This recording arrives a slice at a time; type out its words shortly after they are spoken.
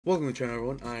Welcome to the channel,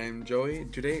 everyone. I'm Joey.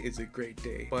 Today is a great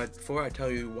day, but before I tell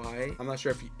you why, I'm not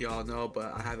sure if y'all know,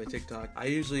 but I have a TikTok. I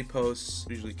usually post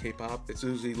K-pop. It's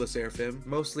usually 르세라핌,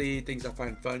 mostly things I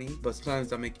find funny, but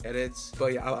sometimes I make edits.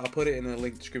 But yeah, I'll put it in the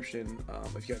link description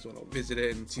if you guys want to visit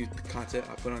it and see the content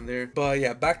I put on there. But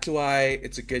yeah, back to why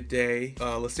it's a good day.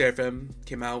 르세라핌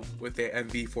came out with their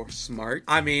MV for Smart.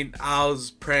 I mean, I was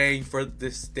praying for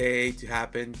this day to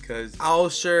happen because I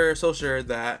was so sure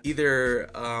that either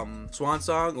Swan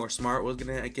Song or Smart was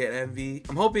gonna get MV.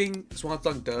 I'm hoping Swan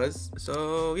Song does.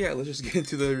 So yeah, let's just get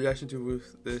into the reaction to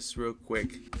this real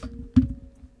quick.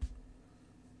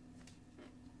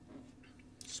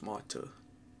 Smart.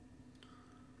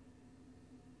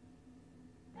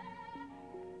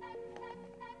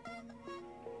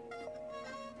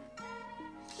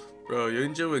 Bro,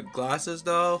 Yoonjun with glasses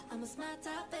though.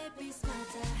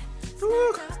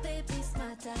 Woo.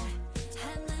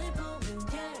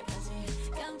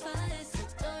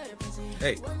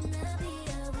 Hey.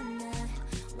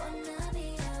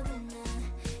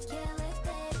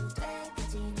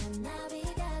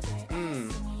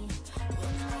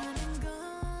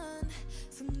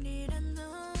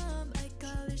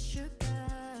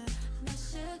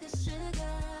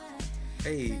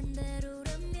 Hey.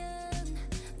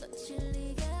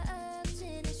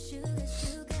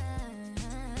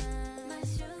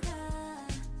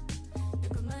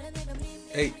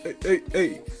 Hey, hey, hey,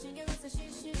 hey.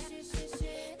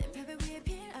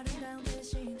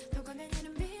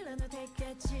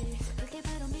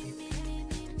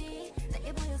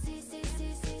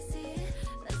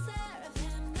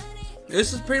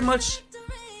 This is pretty much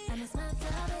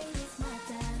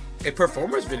a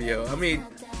performance video. I mean,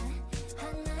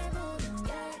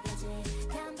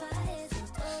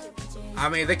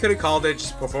 they could have called it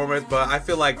just performance, but I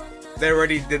feel like they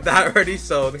already did that already,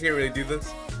 so they can't really do this.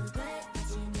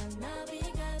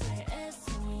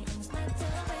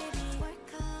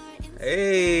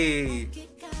 Hey.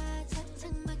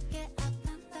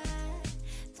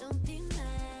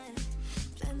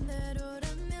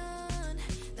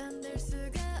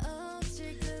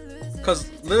 Because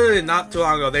literally not too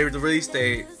long ago, they released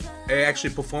a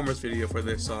actually performance video for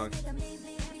this song.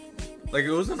 Like,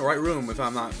 it was in the right room, if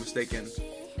I'm not mistaken.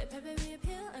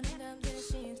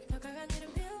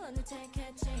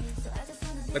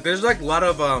 Like, there's like a lot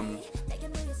of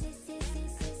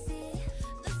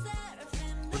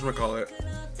whatchamacallit,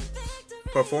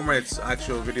 performance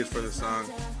actual videos for this song.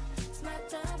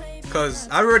 Cause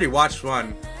I've already watched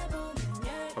one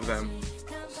of them.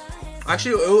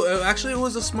 Actually, it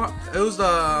was a smart. It was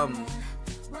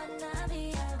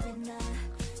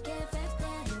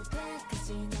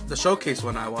the showcase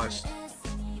one I watched.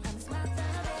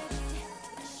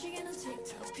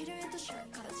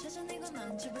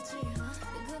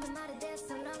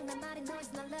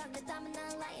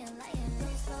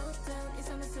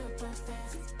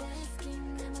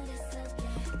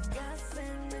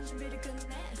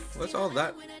 What's all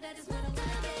that?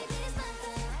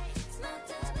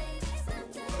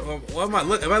 What am I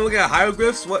looking? Am I looking at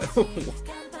hieroglyphs? What?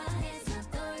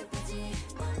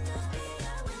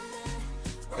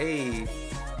 Hey.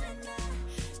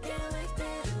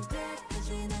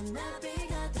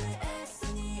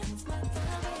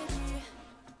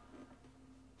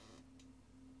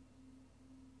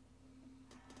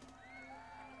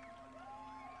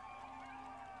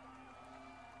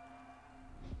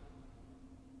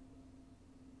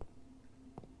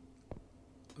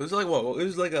 It was like what? It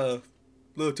was like a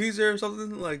little teaser or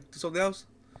something, like something else.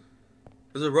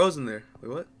 There's a rose in there.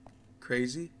 Wait, what?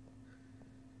 Crazy.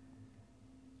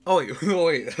 Oh wait,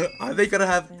 wait. Are they gonna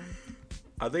have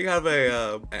a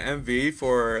MV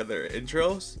for their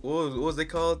intros? What was they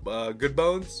called? Good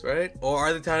Bones, right? Or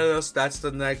are they telling us that's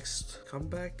the next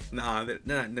comeback? Nah, they're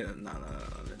not doing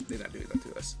that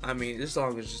to us. I mean, this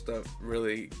song is just a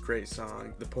really great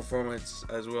song. The performance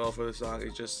as well for the song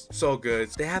is just so good.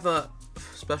 They have a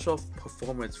special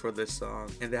performance for this song,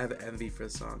 and they have an MV for the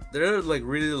song. They're like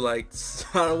really like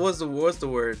what's the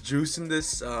word? Juicing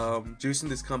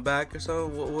this comeback or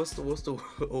something. What's the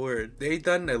word? They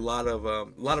done a lot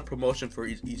of promotion for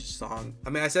each song. I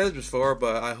mean, I said this before,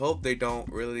 but I hope they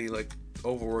don't really like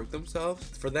overwork themselves.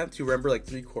 For them to remember like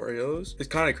 3 choreos, it's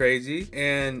kind of crazy.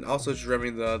 And also just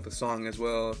remembering the song as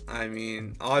well. I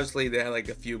mean, obviously they had like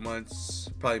a few months,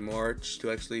 probably March, to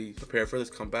actually prepare for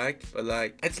this comeback, but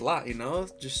like it's a lot, you know,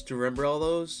 just to remember all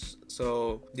those.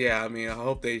 So yeah, I mean, I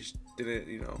hope they didn't,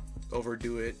 you know,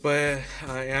 overdo it. But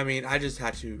I mean, I just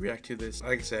had to react to this.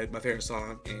 Like I said, my favorite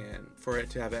song, and for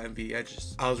it to have an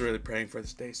MV, I was really praying for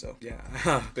this day. So yeah.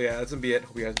 But yeah, that's gonna be it.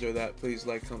 Hope you guys enjoyed that. Please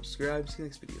like, comment, subscribe. See you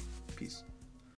next video. Peace.